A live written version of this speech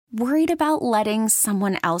Worried about letting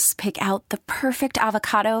someone else pick out the perfect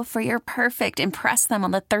avocado for your perfect impress them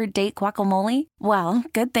on the third date guacamole? Well,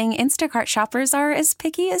 good thing Instacart shoppers are as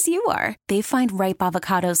picky as you are. They find ripe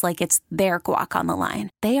avocados like it's their guac on the line.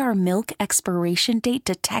 They are milk expiration date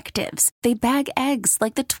detectives. They bag eggs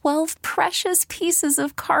like the 12 precious pieces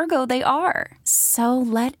of cargo they are. So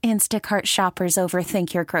let Instacart shoppers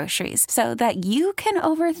overthink your groceries so that you can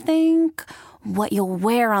overthink what you'll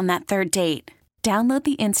wear on that third date. Download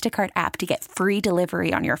the Instacart app to get free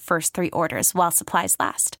delivery on your first 3 orders while supplies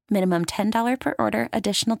last. Minimum $10 per order.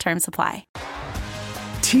 Additional terms apply.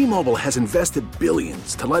 T-Mobile has invested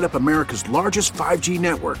billions to light up America's largest 5G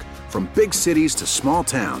network, from big cities to small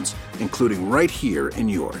towns, including right here in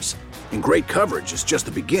yours. And great coverage is just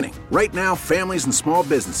the beginning. Right now, families and small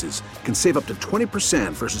businesses can save up to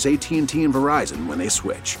 20% versus AT&T and Verizon when they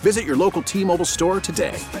switch. Visit your local T-Mobile store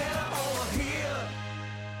today.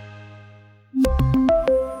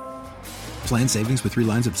 Plan savings with 3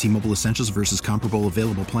 lines of T-Mobile Essentials versus comparable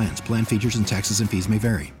available plans. Plan features and taxes and fees may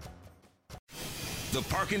vary. The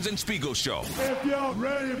Parkins and Spiegel Show. If y'all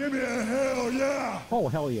ready, give me a hell yeah. Oh,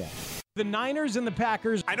 hell yeah. The Niners and the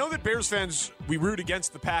Packers. I know that Bears fans, we root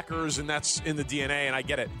against the Packers, and that's in the DNA, and I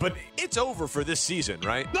get it. But it's over for this season,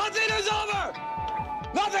 right? Nothing is over!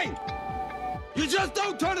 Nothing! You just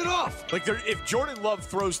don't turn it off! Like, if Jordan Love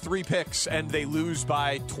throws 3 picks and they lose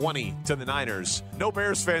by 20 to the Niners, no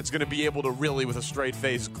Bears fan's going to be able to really, with a straight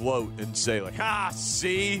face, gloat and say, like,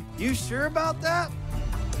 see? You sure about that?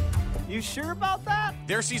 You sure about that?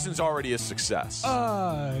 Their season's already a success.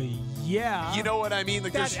 Yeah. You know what I mean?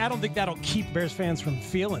 Like, I don't think that'll keep Bears fans from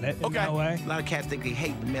feeling it in that way. A lot of cats think they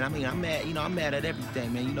hate me, man. I mean, I'm mad. I'm mad at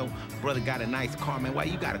everything, man. Brother got a nice car, man. Why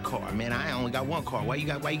you got a car, man? I only got 1 car. Why you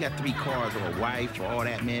got 3 cars, or a wife, or all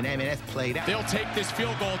that, man? That's played out. They'll take this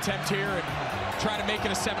field goal attempt here and try to make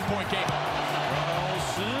it a 7-point game.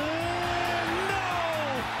 No!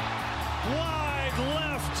 Wide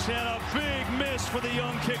left and a big miss for the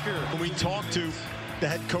young kicker. When we talked to the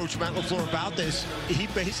head coach, Matt LaFleur, about this, he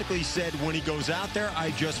basically said when he goes out there, I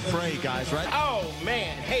just pray, guys, right? Oh,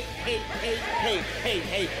 man. Hey.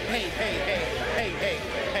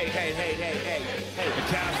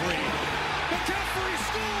 McCaffrey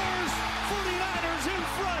scores! 49ers in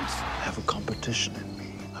front! I have a competition in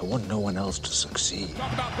me. I want no one else to succeed.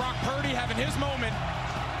 Talk about Brock Purdy having his moment.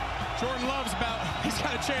 Jordan Love's he's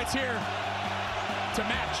got a chance here to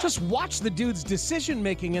match. Just watch the dude's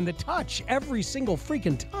decision-making and the touch every single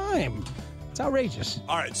freaking time. It's outrageous.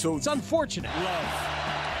 All right, so it's unfortunate. Love.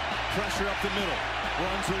 Pressure up the middle.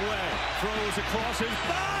 Runs away. Throws across his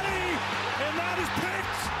body. And that is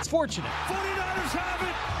picked. It's fortunate. 49ers have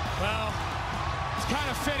it. Well, it's kind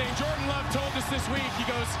of fitting. Jordan Love told us this week, he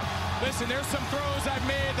goes, listen, there's some throws I've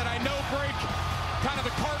made that I know break kind of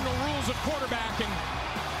the cardinal rules of quarterback, and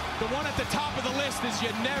the one at the top of the list is you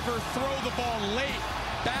never throw the ball late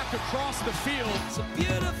back across the field. It's a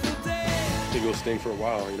beautiful day. I think it'll sting for a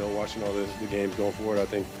while, watching all the games going forward. I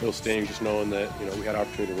think it'll sting just knowing that, we had an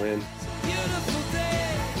opportunity to win. It's a beautiful day.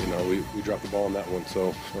 We dropped the ball on that one,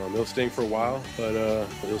 so it'll sting for a while, but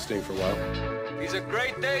it'll sting for a while. These are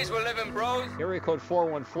great days we're living, bros. Area code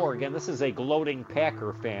 414. Again, this is a gloating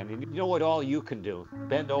Packer fan. And you know what all you can do?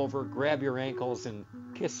 Bend over, grab your ankles, and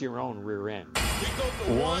kiss your own rear end.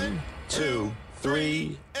 1, 2,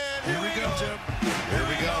 3. And here we go, Jim. Here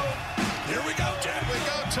we go. Here we go, Jim. Here we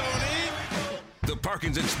go, Tony. The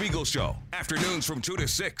Parkins and Spiegel Show. Afternoons from 2 to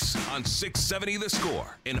 6 on 670 The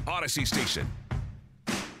Score in Odyssey Station.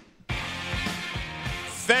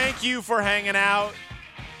 Thank you for hanging out.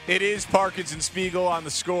 It is Parkins and Spiegel on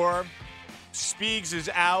The Score. Spiegs is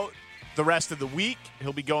out the rest of the week.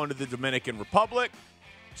 He'll be going to the Dominican Republic.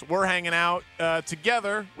 So we're hanging out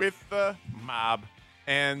together with the mob.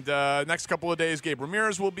 And next couple of days, Gabe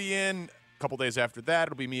Ramirez will be in. A couple days after that,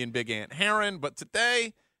 it'll be me and Big Ant Heron. But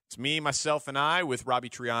today, it's me, myself, and I with Robbie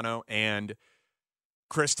Triano and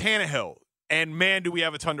Chris Tannehill. And, man, do we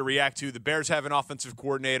have a ton to react to. The Bears have an offensive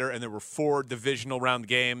coordinator, and there were 4 divisional round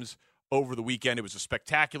games over the weekend. It was a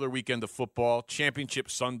spectacular weekend of football.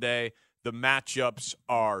 Championship Sunday. The matchups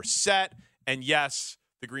are set. And, yes,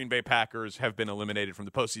 the Green Bay Packers have been eliminated from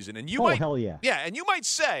the postseason. And you hell yeah. Yeah, and you might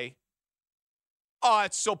say, oh,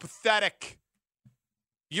 it's so pathetic.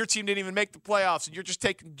 Your team didn't even make the playoffs, and you're just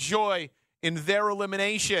taking joy in their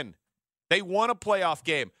elimination. They won a playoff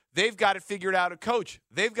game. They've got it figured out at coach.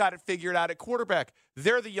 They've got it figured out at quarterback.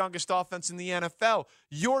 They're the youngest offense in the NFL.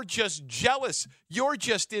 You're just jealous. You're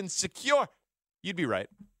just insecure. You'd be right.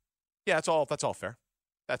 Yeah, that's all fair.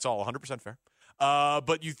 That's all 100% fair.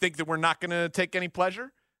 But you think that we're not going to take any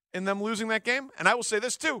pleasure in them losing that game? And I will say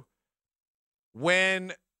this, too.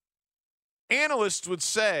 When analysts would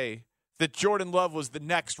say that Jordan Love was the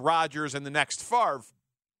next Rodgers and the next Favre,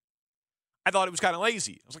 I thought it was kind of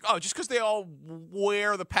lazy. I was like, oh, just because they all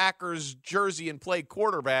wear the Packers jersey and play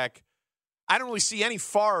quarterback, I don't really see any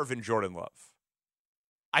Favre in Jordan Love.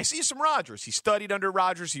 I see some Rodgers. He studied under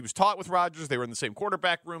Rodgers. He was taught with Rodgers. They were in the same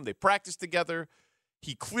quarterback room. They practiced together.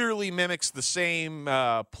 He clearly mimics the same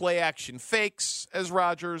play-action fakes as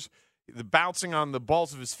Rodgers, the bouncing on the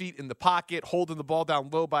balls of his feet in the pocket, holding the ball down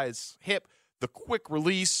low by his hip, the quick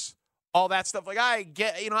release, all that stuff. Like, I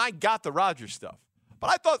got the Rodgers stuff. But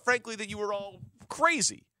I thought, frankly, that you were all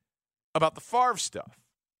crazy about the Favre stuff.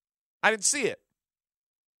 I didn't see it.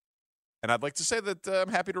 And I'd like to say that I'm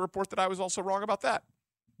happy to report that I was also wrong about that.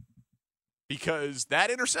 Because that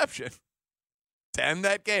interception to end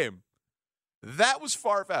that game, that was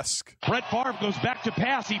Favre-esque. Brett Favre goes back to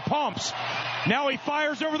pass. He pumps. Now he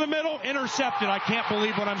fires over the middle. Intercepted. I can't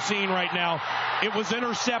believe what I'm seeing right now. It was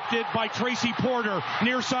intercepted by Tracy Porter,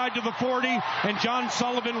 near side to the 40, and John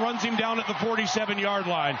Sullivan runs him down at the 47-yard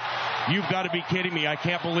line. You've got to be kidding me. I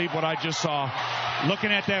can't believe what I just saw.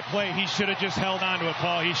 Looking at that play, he should have just held on to it,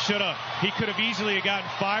 Paul. He should have. He could have easily gotten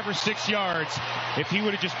 5 or 6 yards if he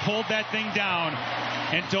would have just pulled that thing down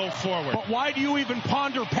and dove forward. But why do you even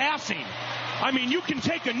ponder passing? I mean, you can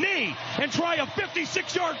take a knee and try a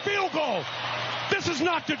 56-yard field goal. This is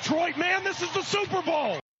not Detroit, man. This is the Super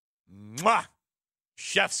Bowl. Mwah!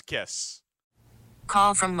 Chef's kiss.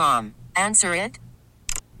 Call from mom. Answer it.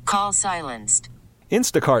 Call silenced.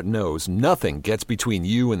 Instacart knows nothing gets between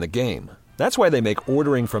you and the game. That's why they make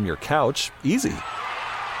ordering from your couch easy.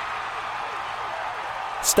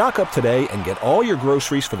 Stock up today and get all your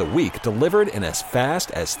groceries for the week delivered in as fast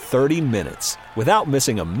as 30 minutes without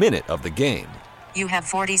missing a minute of the game. You have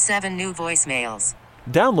 47 new voicemails.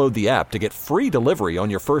 Download the app to get free delivery on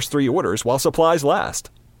your first 3 orders while supplies last.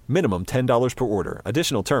 Minimum $10 per order.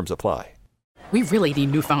 Additional terms apply. We really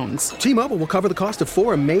need new phones. T-Mobile will cover the cost of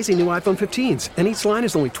 4 amazing new iPhone 15s, and each line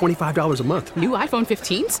is only $25 a month. New iPhone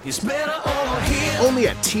 15s? It's better over here. Only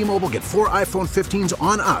at T-Mobile, get 4 iPhone 15s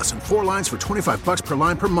on us and 4 lines for $25 per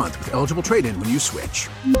line per month with eligible trade-in when you switch.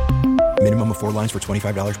 Minimum of 4 lines for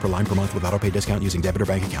 $25 per line per month with autopay discount using debit or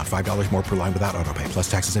bank account. $5 more per line without autopay, plus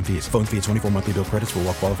taxes and fees. Phone fee at 24 monthly bill credits for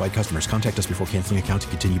well-qualified customers. Contact us before canceling account to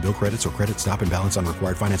continue bill credits or credit stop and balance on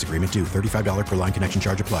required finance agreement due. $35 per line connection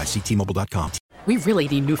charge applies. See T-Mobile.com. We really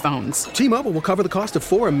need new phones. T-Mobile will cover the cost of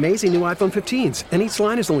 4 amazing new iPhone 15s, and each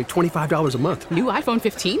line is only $25 a month. New iPhone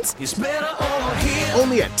 15s? It's better over here.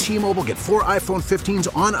 Only at T-Mobile, get 4 iPhone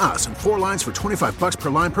 15s on us and 4 lines for $25 per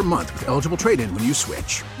line per month with eligible trade-in when you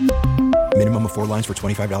switch. Minimum of 4 lines for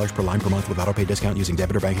 $25 per line per month with autopay discount using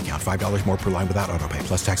debit or bank account. $5 more per line without autopay,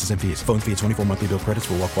 plus taxes and fees. Phone fee at 24 monthly bill credits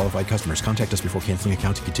for well-qualified customers. Contact us before canceling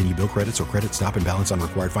account to continue bill credits or credit stop and balance on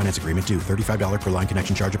required finance agreement due. $35 per line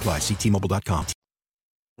connection charge applies. See T-Mobile.com.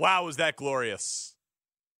 Wow, was that glorious.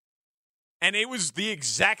 And it was the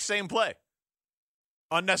exact same play.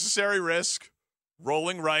 Unnecessary risk,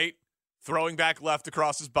 rolling right, throwing back left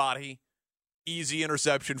across his body, easy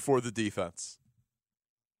interception for the defense.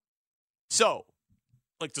 So,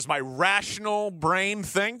 like, does my rational brain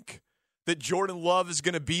think that Jordan Love is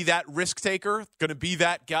going to be that risk taker, going to be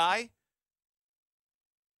that guy?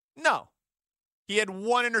 No. He had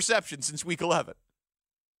 1 interception since week 11.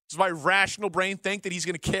 Does my rational brain think that he's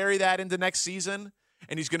going to carry that into next season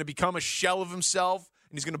and he's going to become a shell of himself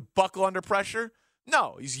and he's going to buckle under pressure?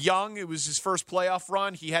 No, he's young. It was his first playoff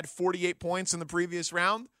run. He had 48 points in the previous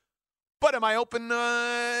round. But am I open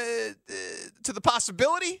to the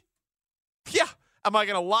possibility? Yeah. Am I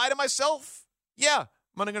going to lie to myself? Yeah.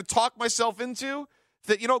 Am I going to talk myself into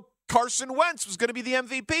that, Carson Wentz was going to be the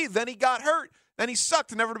MVP. Then he got hurt. Then he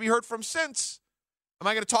sucked, never to be heard from since. Am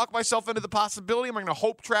I going to talk myself into the possibility? Am I going to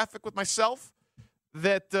hope traffic with myself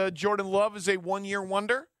that Jordan Love is a one-year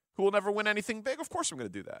wonder who will never win anything big? Of course I'm going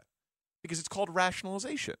to do that because it's called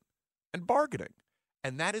rationalization and bargaining.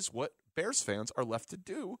 And that is what Bears fans are left to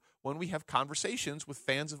do when we have conversations with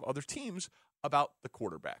fans of other teams about the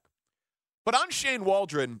quarterback. But on Shane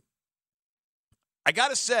Waldron, I got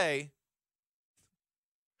to say,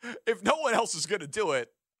 if no one else is going to do it,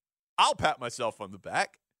 I'll pat myself on the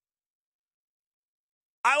back.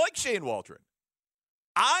 I like Shane Waldron.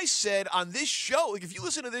 I said on this show, if you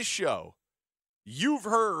listen to this show, you've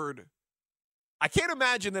heard, I can't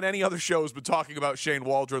imagine that any other show has been talking about Shane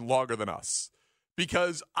Waldron longer than us.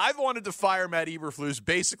 Because I've wanted to fire Matt Eberflus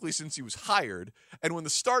basically since he was hired. And when the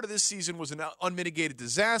start of this season was an unmitigated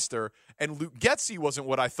disaster and Luke Getsy wasn't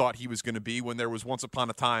what I thought he was going to be, when there was once upon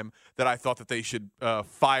a time that I thought that they should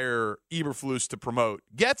fire Eberflus to promote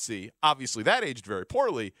Getsy. Obviously, that aged very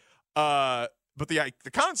poorly. But the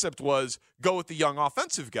concept was go with the young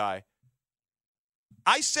offensive guy.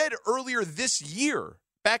 I said earlier this year,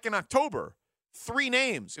 back in October, 3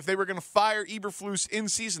 names, if they were going to fire Eberflus in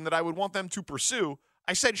season that I would want them to pursue.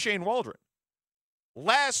 I said Shane Waldron.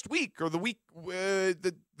 Last week, or the week,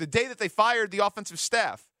 the day that they fired the offensive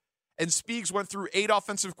staff, and Speaks went through 8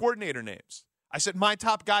 offensive coordinator names. I said, my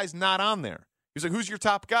top guy's not on there. He was like, who's your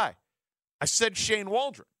top guy? I said Shane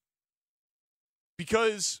Waldron.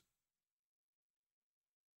 Because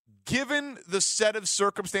given the set of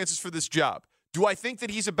circumstances for this job, do I think that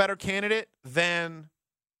he's a better candidate than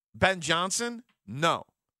Ben Johnson? No.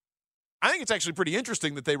 I think it's actually pretty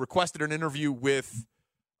interesting that they requested an interview with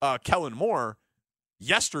Kellen Moore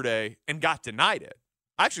yesterday and got denied it.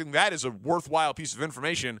 I actually think that is a worthwhile piece of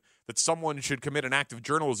information that someone should commit an act of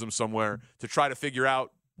journalism somewhere to try to figure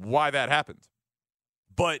out why that happened.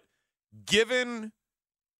 But given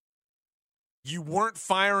you weren't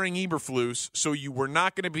firing Eberflus, so you were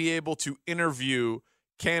not going to be able to interview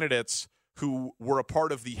candidates who were a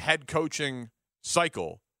part of the head coaching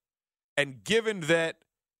cycle, and given that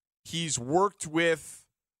he's worked with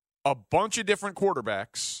a bunch of different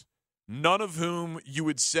quarterbacks, none of whom you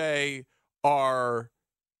would say are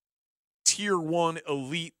tier 1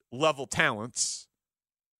 elite level talents,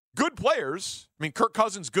 good players. I mean, Kirk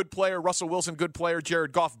Cousins, good player. Russell Wilson, good player.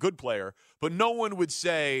 Jared Goff, good player. But no one would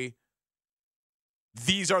say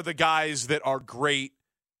these are the guys that are great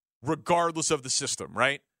regardless of the system,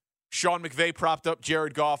 right? Sean McVay propped up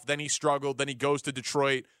Jared Goff, then he struggled, then he goes to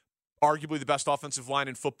Detroit, arguably the best offensive line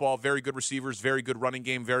in football, very good receivers, very good running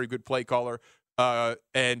game, very good play caller,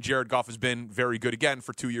 and Jared Goff has been very good again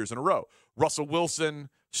for 2 years in a row. Russell Wilson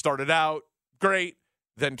started out great,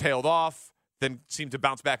 then tailed off, then seemed to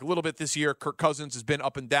bounce back a little bit this year. Kirk Cousins has been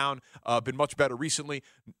up and down, been much better recently.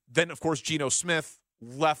 Then, of course, Geno Smith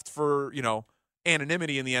left for,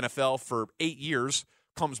 anonymity in the NFL for 8 years,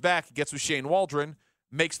 comes back, gets with Shane Waldron,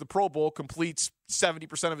 makes the Pro Bowl, completes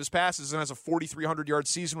 70% of his passes, and has a 4,300-yard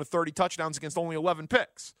season with 30 touchdowns against only 11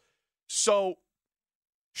 picks. So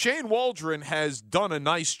Shane Waldron has done a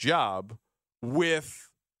nice job with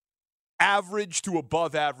average to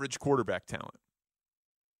above average quarterback talent.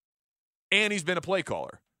 And he's been a play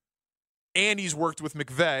caller. And he's worked with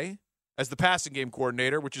McVay as the passing game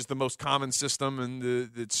coordinator, which is the most common system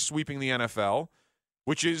and that's sweeping the NFL,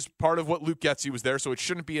 which is part of what Luke Getsy was there, so it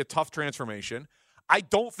shouldn't be a tough transformation. I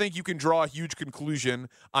don't think you can draw a huge conclusion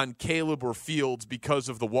on Caleb or Fields because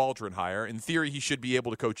of the Waldron hire. In theory, he should be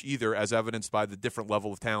able to coach either, as evidenced by the different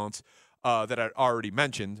level of talents that I already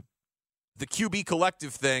mentioned. The QB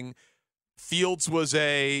collective thing, Fields was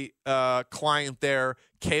a client there.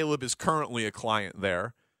 Caleb is currently a client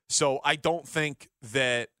there. So I don't think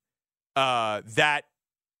that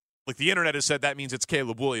like the internet has said, that means it's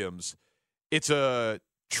Caleb Williams. It's a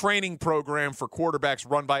training program for quarterbacks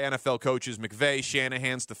run by NFL coaches, McVay,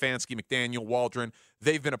 Shanahan, Stefanski, McDaniel, Waldron.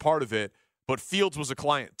 They've been a part of it, but Fields was a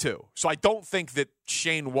client too. So I don't think that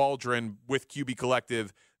Shane Waldron with QB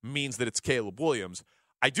Collective means that it's Caleb Williams.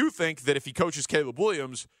 I do think that if he coaches Caleb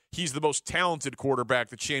Williams, he's the most talented quarterback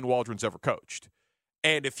that Shane Waldron's ever coached.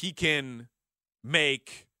 And if he can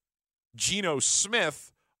make Geno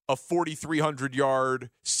Smith a 4,300-yard,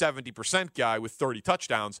 70% guy with 30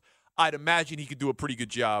 touchdowns, I'd imagine he could do a pretty good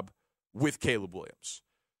job with Caleb Williams.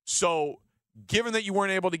 So given that you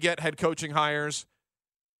weren't able to get head coaching hires,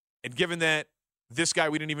 and given that this guy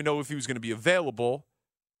we didn't even know if he was going to be available,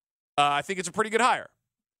 I think it's a pretty good hire.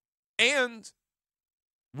 And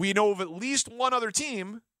we know of at least one other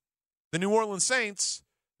team, the New Orleans Saints,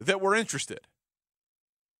 that were interested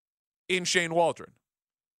in Shane Waldron.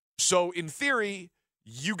 So in theory,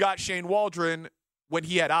 you got Shane Waldron when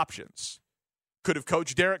he had options. Could have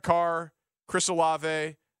coached Derek Carr, Chris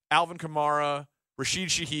Olave, Alvin Kamara, Rashid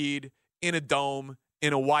Shaheed in a dome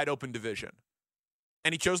in a wide-open division.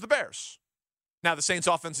 And he chose the Bears. Now, the Saints'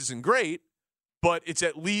 offense isn't great, but it's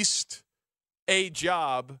at least a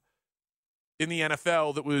job in the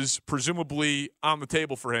NFL that was presumably on the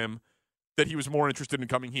table for him, that he was more interested in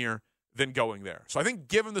coming here than going there. So I think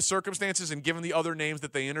given the circumstances and given the other names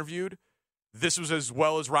that they interviewed, this was as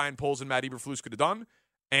well as Ryan Poles and Matt Eberflus could have done.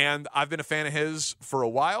 And I've been a fan of his for a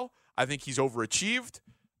while. I think he's overachieved.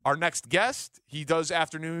 Our next guest, he does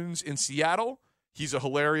afternoons in Seattle. He's a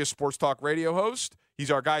hilarious sports talk radio host. He's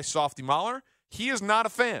our guy, Softy Mahler. He is not a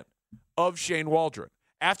fan of Shane Waldron.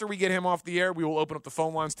 After we get him off the air, we will open up the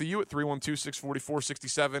phone lines to you at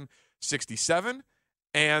 312-644-6767.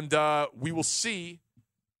 And we will see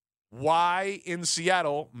why in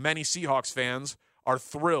Seattle many Seahawks fans are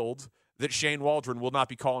thrilled that Shane Waldron will not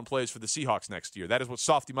be calling plays for the Seahawks next year. That is what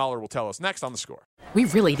Softy Mahler will tell us next on The Score. We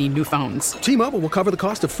really need new phones. T-Mobile will cover the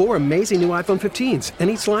cost of 4 amazing new iPhone 15s, and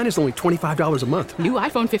each line is only $25 a month. New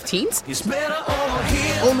iPhone 15s? It's better over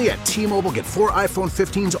here. Only at T-Mobile, get 4 iPhone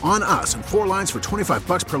 15s on us and 4 lines for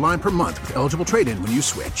 $25 per line per month with eligible trade-in when you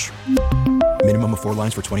switch. Minimum of 4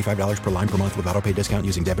 lines for $25 per line per month with autopay discount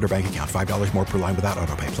using debit or bank account. $5 more per line without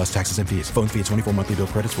autopay, plus taxes and fees. Phone fee at 24 monthly bill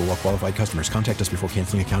credits for well-qualified customers. Contact us before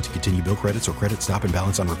canceling account to continue bill credits or credit stop and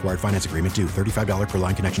balance on required finance agreement due. $35 per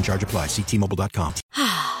line connection charge applies. See T-Mobile.com.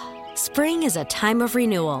 Spring is a time of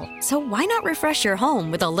renewal, so why not refresh your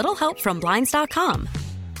home with a little help from Blinds.com?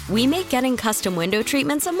 We make getting custom window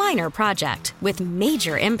treatments a minor project with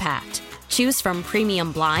major impact. Choose from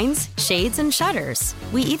premium blinds, shades, and shutters.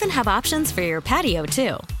 We even have options for your patio,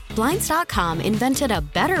 too. Blinds.com invented a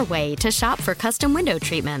better way to shop for custom window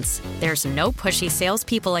treatments. There's no pushy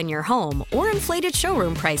salespeople in your home or inflated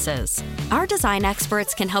showroom prices. Our design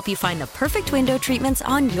experts can help you find the perfect window treatments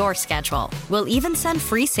on your schedule. We'll even send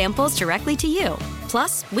free samples directly to you.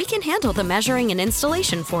 Plus, we can handle the measuring and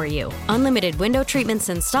installation for you. Unlimited window treatments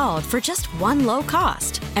installed for just one low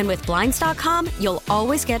cost. And with Blinds.com, you'll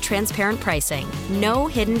always get transparent pricing. No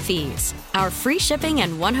hidden fees. Our free shipping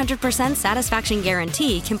and 100% satisfaction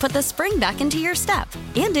guarantee can put the spring back into your step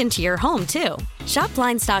and into your home, too. Shop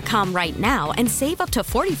Blinds.com right now and save up to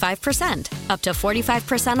 45%. Up to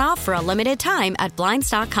 45% off for a limited time at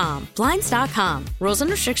Blinds.com. Blinds.com. Rules and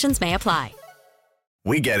restrictions may apply.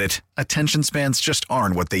 We get it. Attention spans just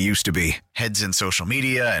aren't what they used to be. Heads in social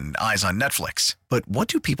media and eyes on Netflix. But what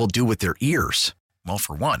do people do with their ears? Well,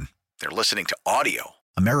 for one, they're listening to audio.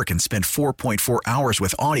 Americans spend 4.4 hours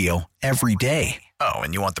with audio every day. Oh,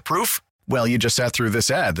 and you want the proof? Well, you just sat through this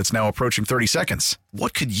ad that's now approaching 30 seconds.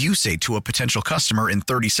 What could you say to a potential customer in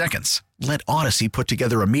 30 seconds? Let Odyssey put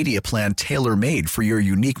together a media plan tailor-made for your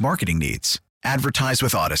unique marketing needs. Advertise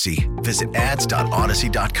with Odyssey. Visit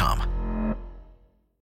ads.odyssey.com.